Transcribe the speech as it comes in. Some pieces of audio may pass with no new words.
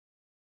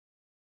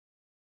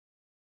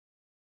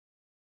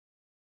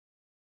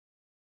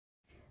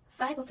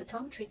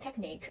Photometry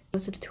technique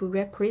used to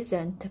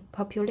represent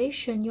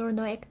population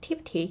neuronal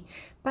activity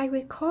by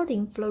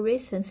recording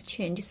fluorescence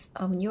changes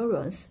of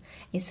neurons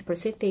in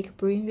specific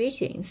brain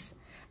regions,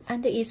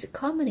 and is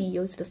commonly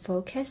used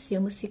for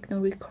calcium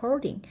signal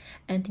recording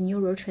and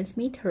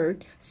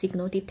neurotransmitter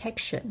signal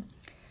detection.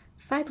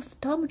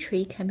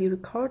 Photometry can be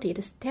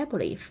recorded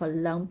stably for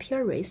long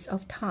periods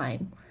of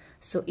time,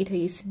 so it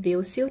is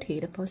well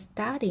suited for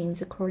studying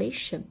the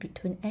correlation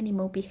between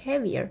animal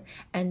behavior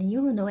and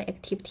neuronal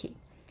activity.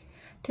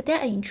 Today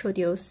I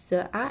introduce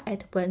the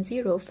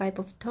RWD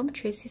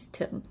photometry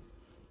system.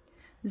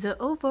 The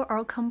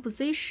overall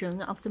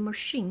composition of the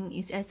machine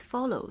is as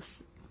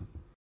follows.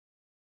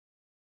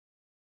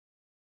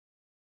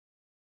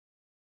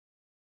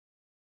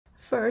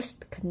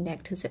 First,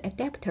 connect the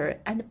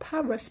adapter and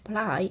power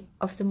supply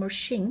of the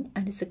machine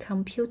and the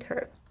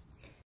computer.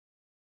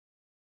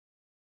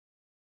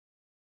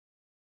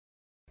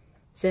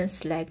 Then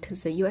select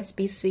the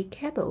USB 3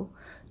 cable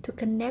to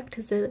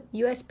connect the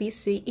USB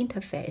 3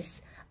 interface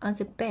on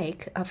the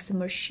back of the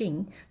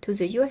machine to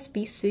the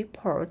USB 3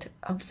 port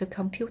of the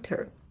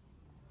computer.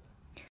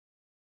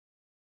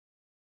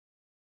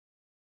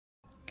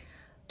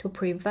 To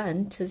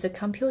prevent the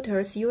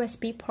computer's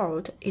USB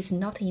port is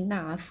not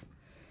enough,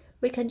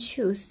 we can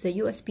choose the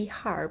USB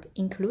hub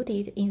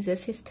included in the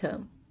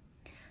system.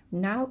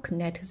 Now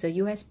connect the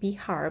USB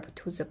hub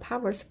to the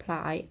power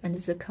supply and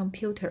the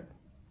computer.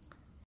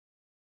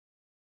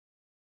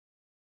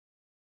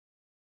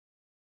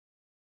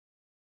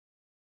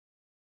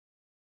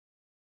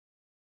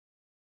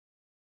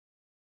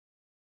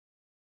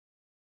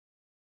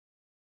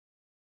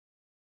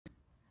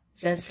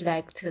 Then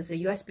select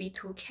the USB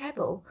 2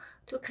 cable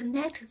to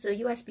connect the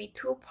USB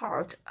 2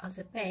 port on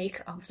the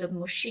back of the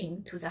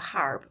machine to the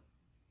hub.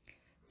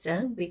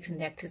 Then we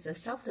connect the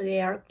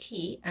software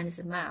key and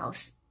the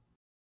mouse.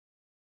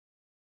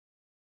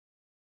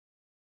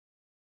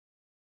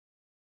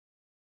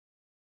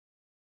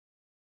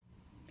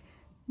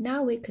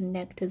 Now we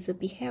connect the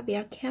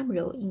behavior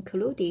camera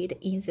included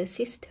in the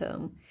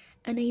system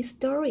and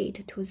install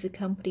it to the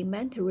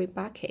complementary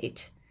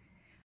bucket.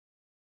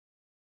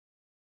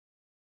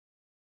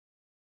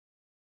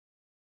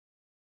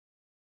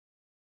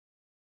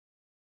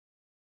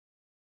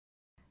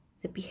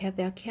 The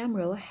behavior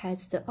camera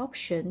has the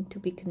option to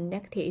be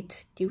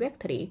connected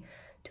directly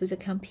to the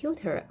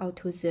computer or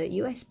to the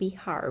USB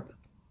hub.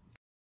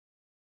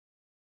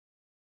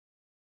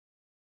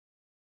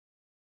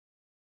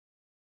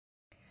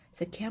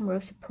 The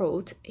camera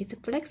support is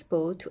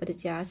flexible to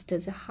adjust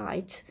the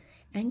height,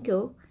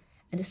 angle,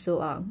 and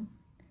so on.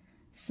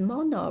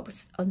 Small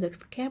knobs on the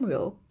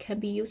camera can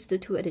be used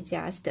to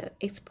adjust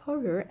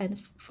exposure and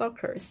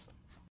focus.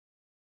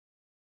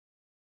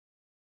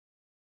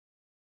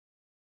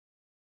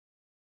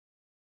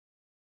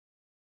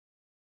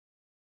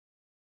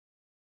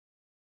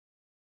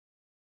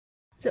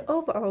 The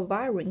overall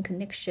wiring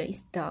connection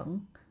is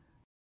done.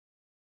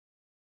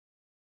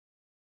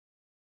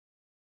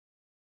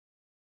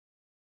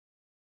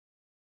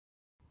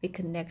 We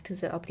connect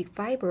the optic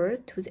fiber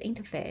to the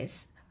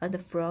interface on the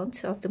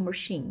front of the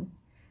machine,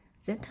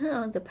 then turn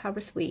on the power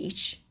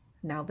switch.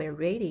 Now we're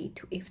ready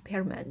to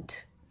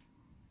experiment.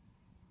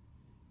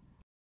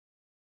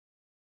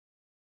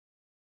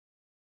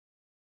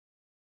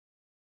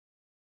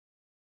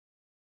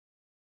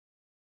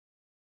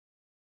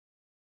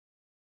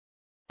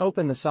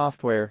 Open the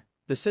software.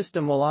 The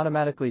system will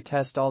automatically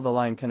test all the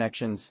line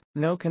connections.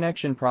 No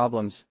connection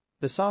problems.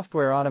 The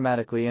software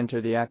automatically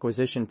enter the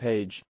acquisition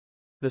page.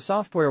 The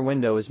software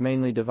window is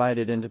mainly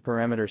divided into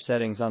parameter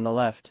settings on the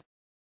left,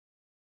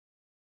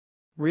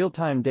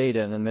 real-time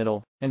data in the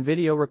middle, and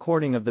video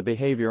recording of the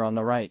behavior on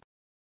the right.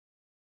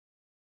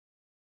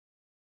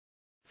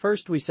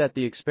 First we set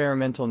the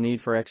experimental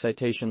need for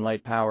excitation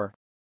light power.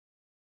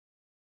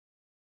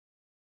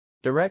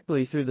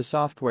 Directly through the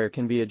software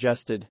can be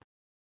adjusted.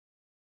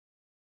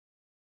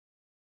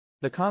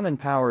 The common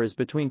power is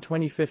between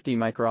 20-50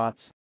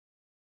 microamps.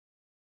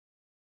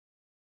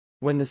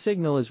 When the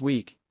signal is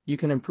weak, you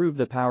can improve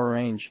the power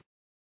range.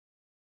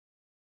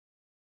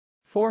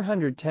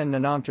 410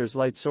 nanometers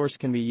light source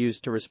can be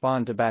used to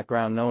respond to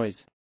background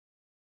noise.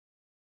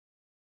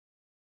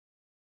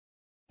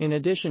 In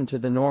addition to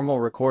the normal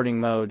recording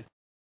mode,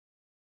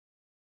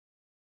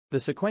 the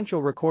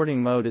sequential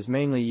recording mode is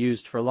mainly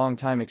used for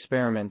long-time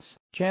experiments.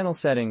 Channel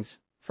settings.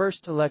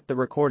 First select the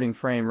recording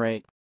frame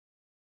rate.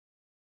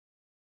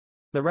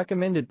 The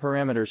recommended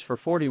parameters for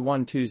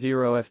 4120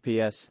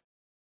 fps.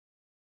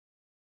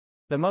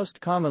 The most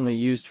commonly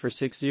used for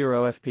 60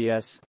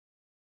 fps.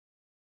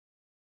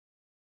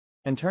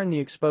 And turn the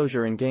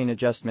exposure and gain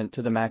adjustment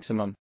to the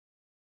maximum.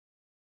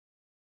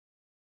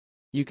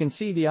 You can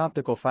see the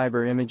optical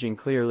fiber imaging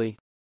clearly.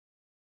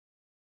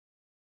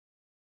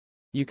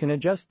 You can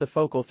adjust the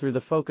focal through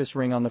the focus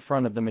ring on the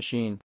front of the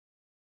machine,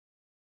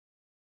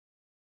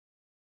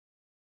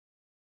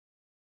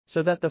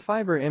 so that the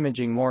fiber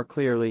imaging more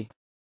clearly.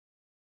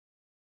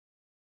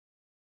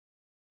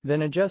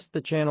 Then adjust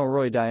the channel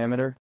ROI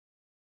diameter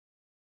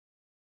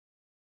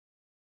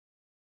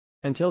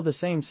until the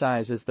same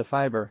size as the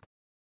fiber.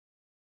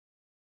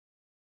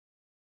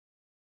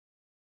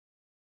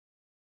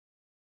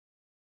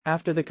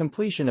 After the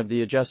completion of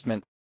the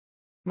adjustment,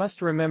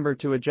 must remember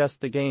to adjust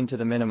the gain to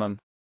the minimum,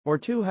 or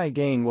too high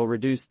gain will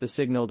reduce the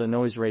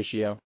signal-to-noise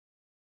ratio.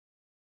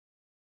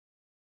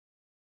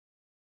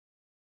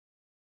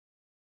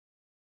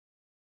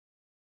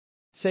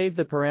 Save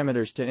the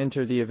parameters to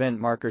enter the event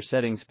marker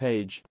settings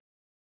page.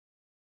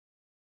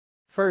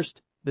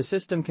 First, the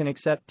system can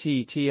accept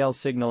TTL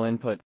signal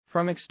input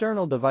from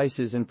external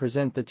devices and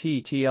present the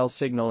TTL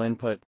signal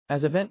input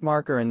as event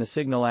marker in the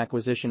signal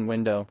acquisition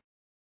window.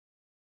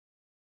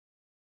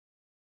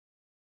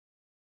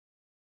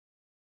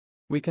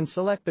 We can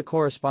select the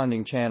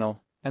corresponding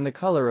channel and the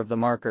color of the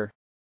marker.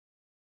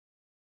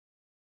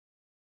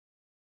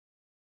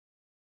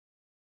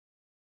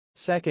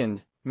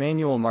 Second,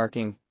 manual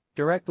marking,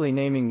 directly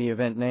naming the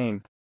event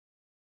name.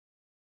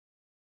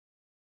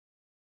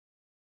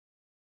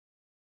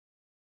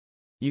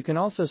 You can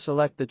also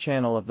select the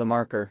channel of the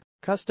marker,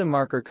 custom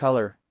marker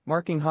color,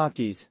 marking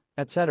hotkeys,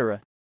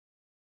 etc.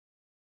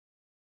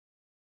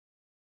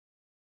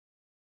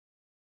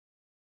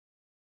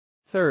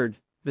 Third,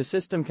 the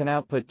system can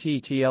output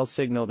TTL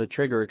signal to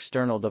trigger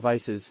external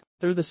devices.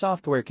 Through the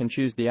software can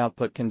choose the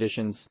output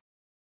conditions.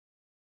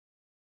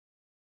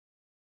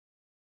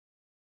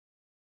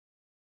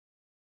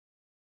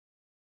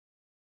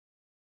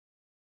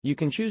 You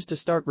can choose to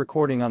start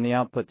recording on the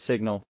output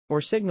signal,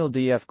 or signal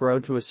DF grow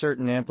to a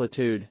certain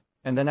amplitude,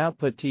 and then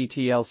output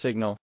TTL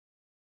signal.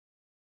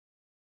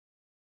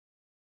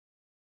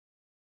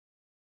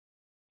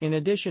 In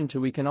addition to,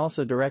 we can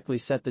also directly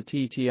set the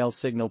TTL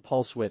signal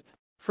pulse width,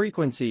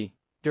 frequency,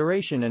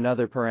 duration and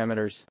other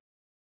parameters.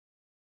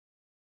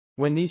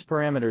 When these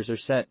parameters are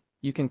set,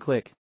 you can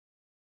click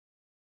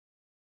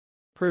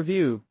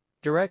Preview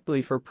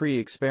directly for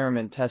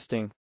pre-experiment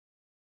testing.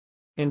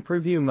 In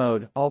preview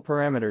mode, all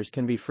parameters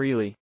can be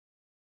freely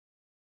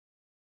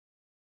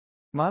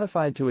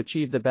modified to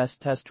achieve the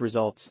best test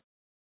results.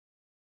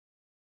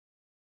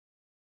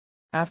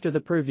 After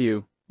the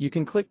preview, you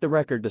can click the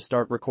record to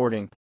start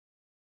recording.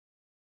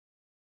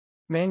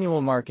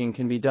 Manual marking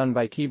can be done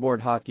by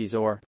keyboard hotkeys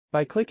or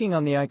by clicking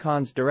on the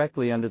icons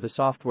directly under the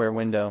software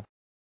window.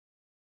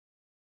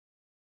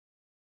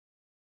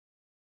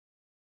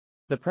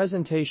 The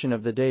presentation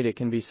of the data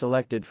can be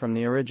selected from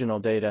the original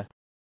data,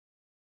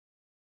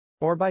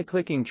 or by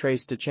clicking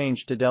Trace to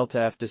change to Delta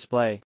F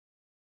display.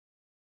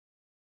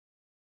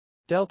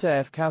 Delta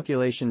F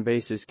calculation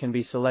basis can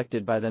be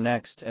selected by the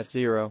next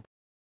F0.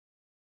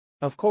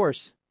 Of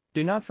course,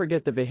 do not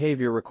forget the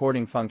behavior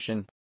recording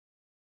function.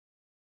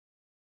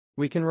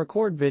 We can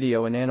record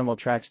video and animal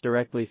tracks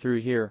directly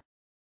through here.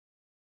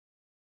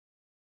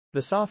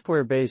 The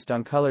software based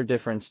on color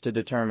difference to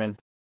determine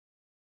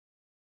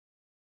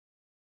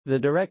the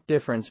direct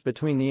difference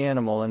between the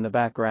animal and the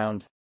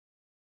background.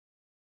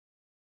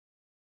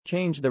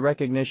 Change the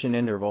recognition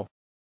interval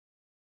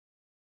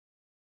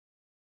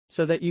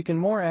so that you can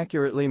more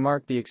accurately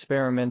mark the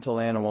experimental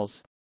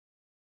animals.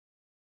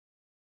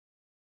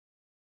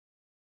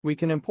 We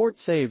can import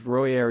saved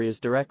row areas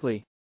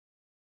directly,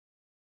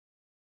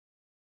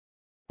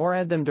 or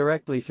add them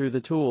directly through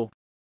the tool.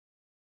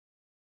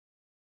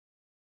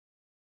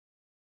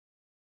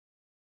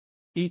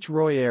 Each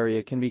row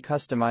area can be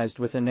customized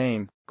with a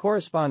name,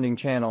 corresponding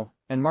channel,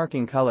 and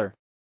marking color.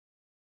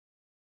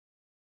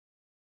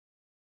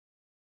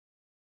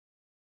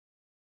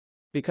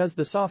 Because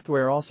the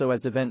software also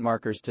adds event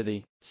markers to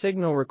the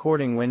signal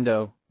recording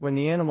window when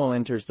the animal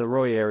enters the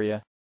row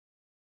area.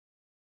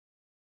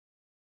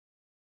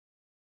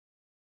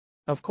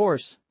 Of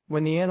course,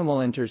 when the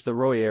animal enters the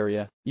row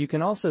area, you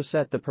can also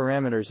set the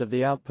parameters of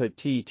the output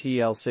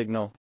TTL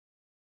signal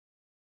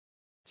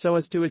so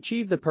as to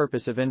achieve the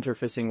purpose of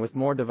interfacing with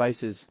more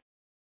devices.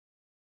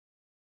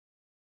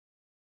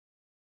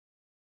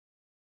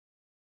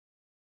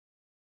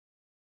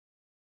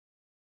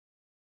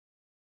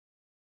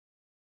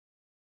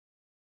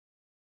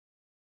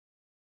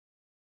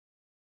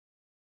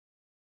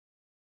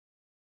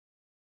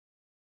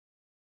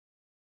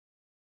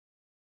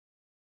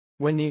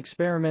 When the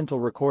experimental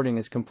recording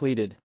is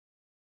completed,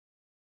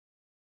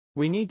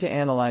 we need to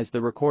analyze the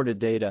recorded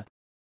data.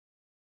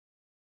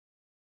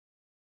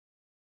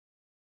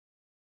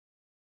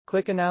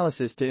 Click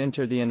Analysis to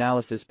enter the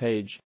analysis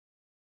page.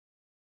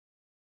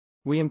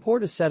 We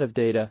import a set of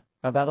data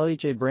about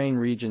LHA brain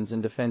regions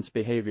and defense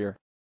behavior.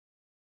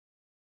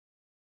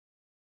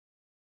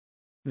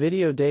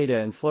 Video data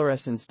and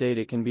fluorescence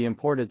data can be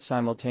imported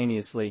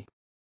simultaneously.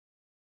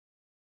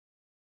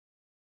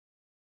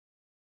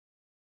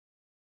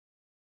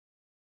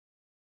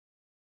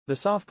 The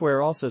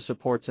software also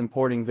supports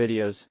importing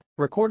videos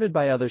recorded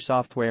by other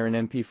software in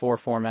MP4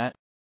 format.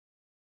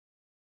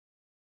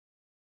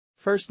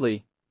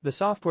 Firstly, the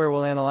software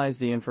will analyze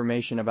the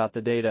information about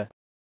the data,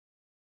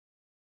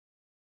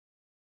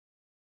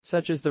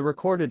 such as the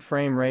recorded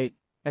frame rate,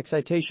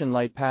 excitation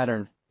light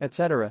pattern,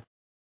 etc.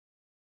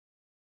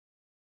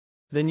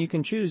 Then you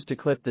can choose to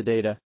clip the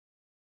data.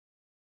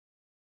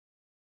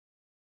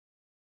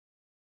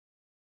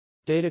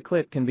 Data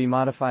clip can be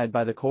modified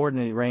by the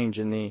coordinate range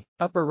in the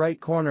upper right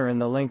corner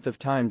and the length of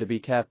time to be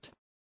kept.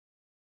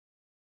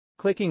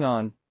 Clicking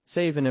on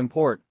Save and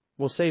Import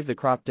will save the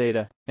crop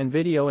data and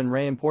video and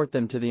re-import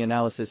them to the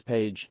analysis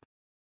page.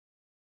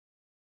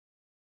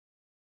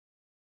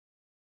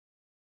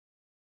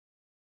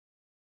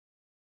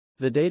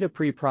 The data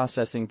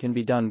pre-processing can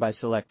be done by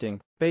selecting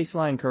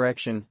baseline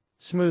correction,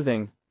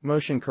 smoothing,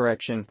 motion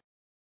correction,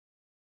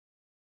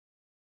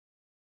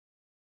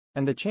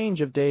 and the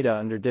change of data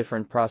under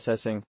different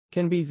processing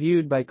can be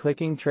viewed by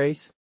clicking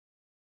Trace.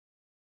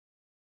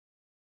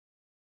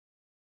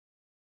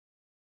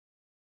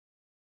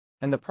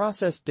 And the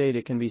processed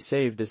data can be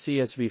saved as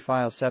CSV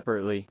file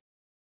separately.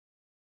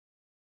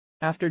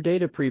 After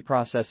data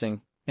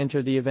pre-processing,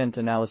 enter the Event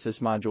Analysis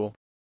module.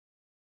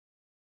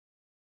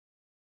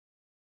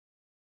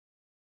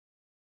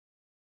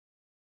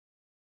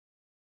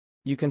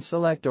 You can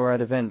select or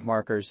add event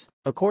markers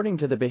according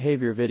to the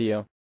behavior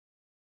video.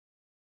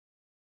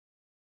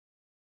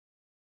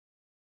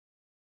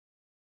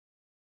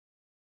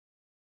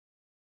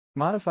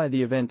 Modify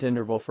the event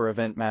interval for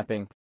event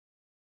mapping.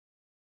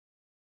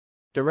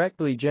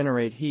 Directly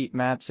generate heat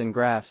maps and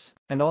graphs,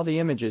 and all the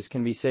images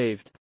can be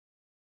saved.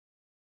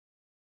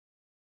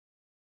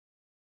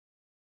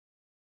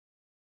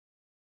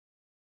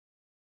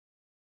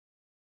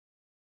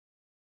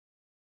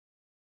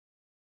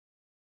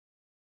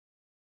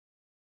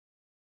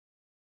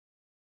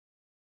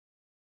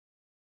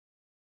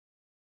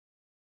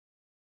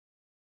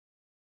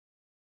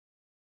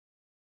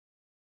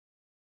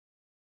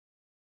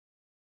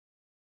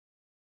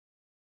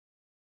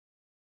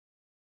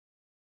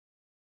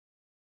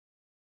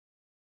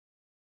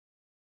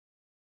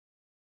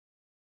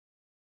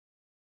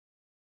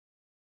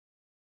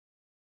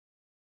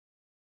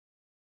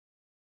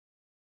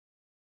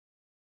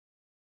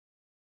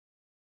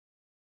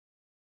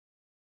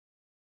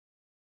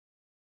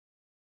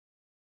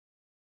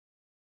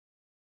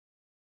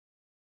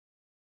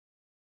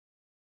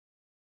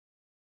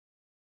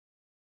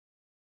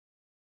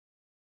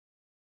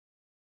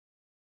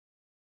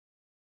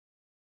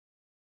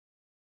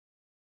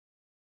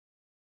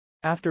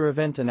 After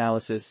event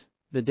analysis,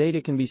 the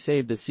data can be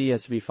saved as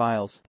CSV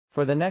files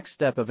for the next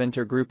step of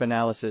intergroup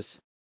analysis.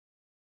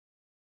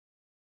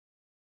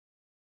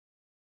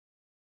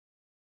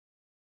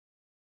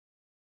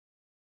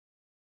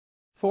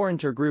 For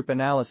intergroup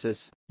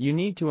analysis, you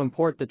need to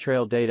import the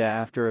trail data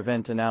after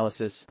event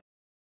analysis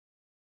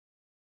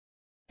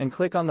and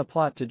click on the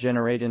plot to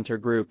generate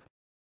intergroup.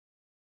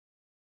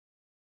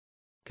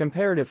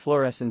 Comparative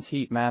fluorescence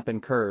heat map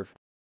and curve.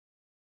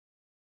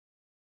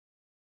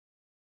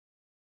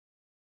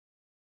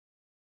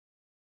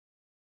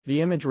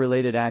 The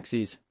image-related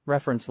axes,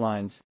 reference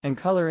lines, and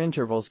color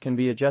intervals can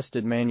be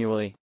adjusted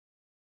manually.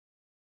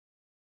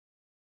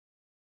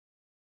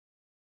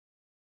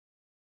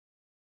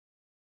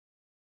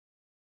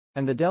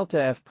 And the delta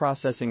F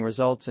processing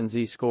results and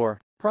Z-score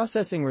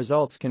processing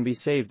results can be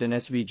saved in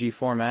SVG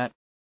format,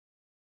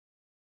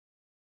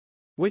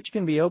 which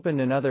can be opened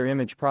in other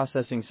image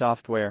processing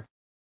software.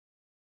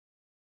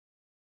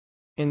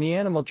 In the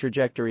animal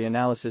trajectory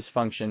analysis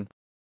function,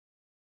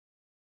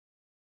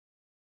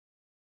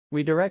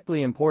 we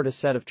directly import a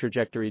set of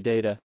trajectory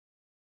data.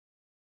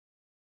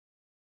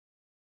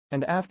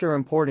 And after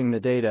importing the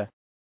data,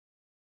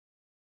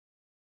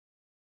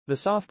 the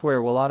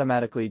software will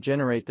automatically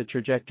generate the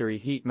trajectory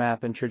heat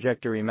map and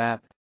trajectory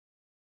map.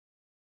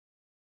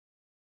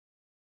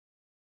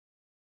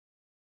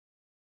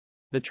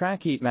 The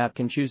track heat map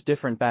can choose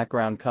different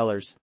background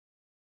colors.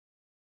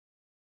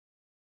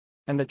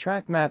 And the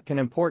track map can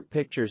import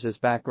pictures as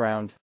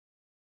background.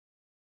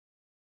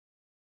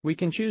 We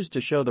can choose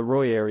to show the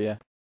ROI area.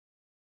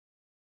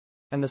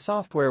 And the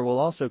software will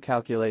also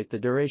calculate the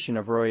duration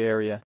of ROI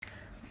area.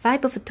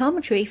 Fiber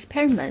photometry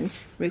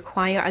experiments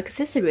require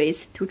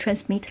accessories to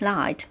transmit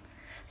light,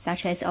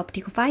 such as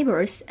optical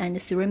fibers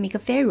and ceramic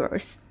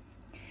ferrules.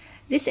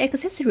 These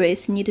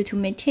accessories need to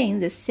maintain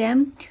the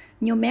same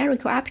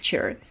numerical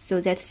aperture so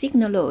that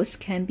signal loss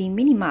can be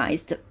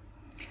minimized.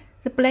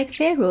 The black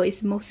ferrule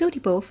is more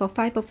suitable for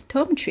fiber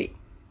photometry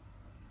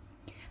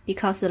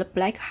because the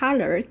black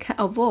color can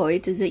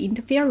avoid the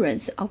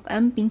interference of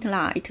ambient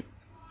light.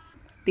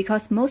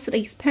 Because most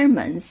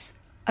experiments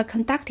are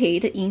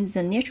conducted in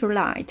the natural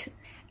light,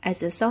 as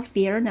the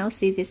software now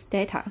sees this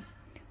data.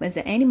 When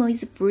the animal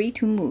is free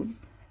to move,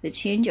 the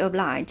change of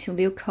light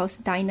will cause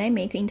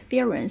dynamic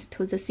interference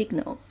to the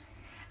signal,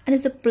 and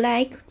the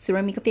black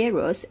ceramic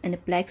ferrules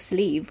and black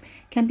sleeve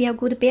can be a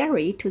good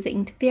barrier to the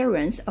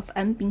interference of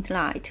ambient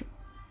light.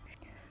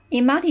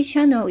 In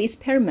multi-channel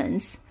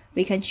experiments,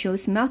 we can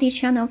choose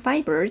multi-channel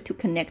fiber to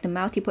connect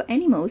multiple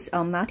animals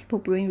on multiple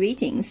brain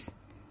regions.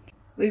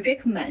 We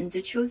recommend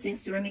choosing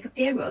ceramic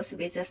ferrules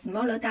with a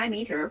smaller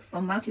diameter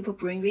for multiple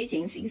brain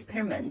regions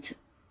experiment.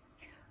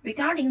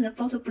 Regarding the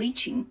photo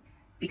bleaching,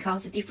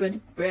 because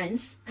different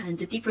brands and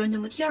different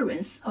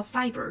materials of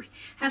fiber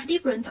have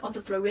different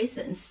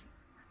autofluorescence,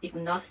 if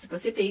not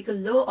specific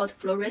low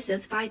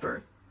autofluorescence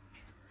fiber.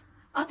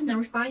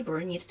 Ordinary fiber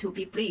need to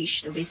be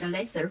bleached with a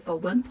laser for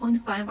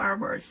 1.5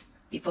 hours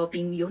before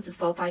being used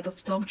for fiber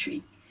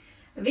photometry,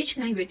 which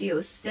can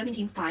reduce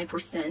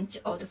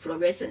 75%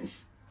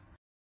 autofluorescence.